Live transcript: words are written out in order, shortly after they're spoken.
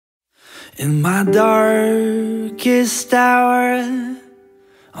In my darkest hour,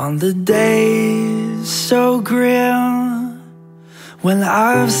 on the days so grim, when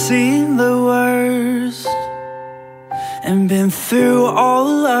I've seen the worst and been through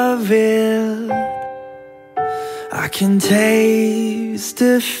all of it, I can taste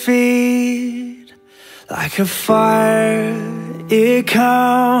defeat like a fire. It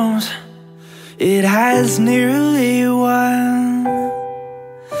comes, it has nearly won,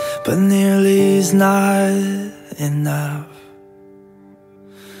 but nearly is not enough.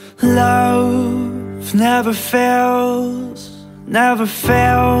 Love never fails, never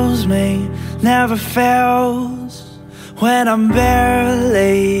fails me, never fails when I'm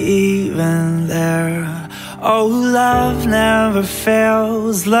barely even there. Oh, love never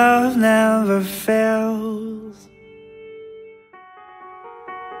fails, love never fails.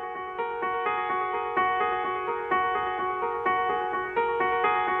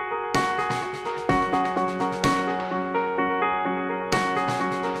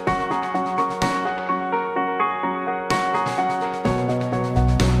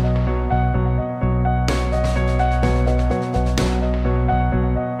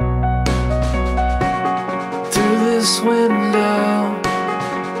 This window,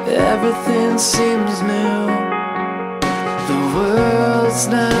 everything seems new. The world's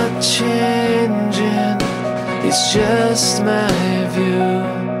not changing, it's just my view.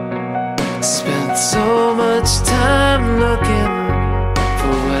 Spent so much time looking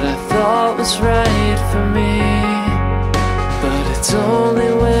for what I thought was right for me, but it's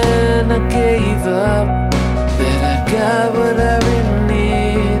only when I gave up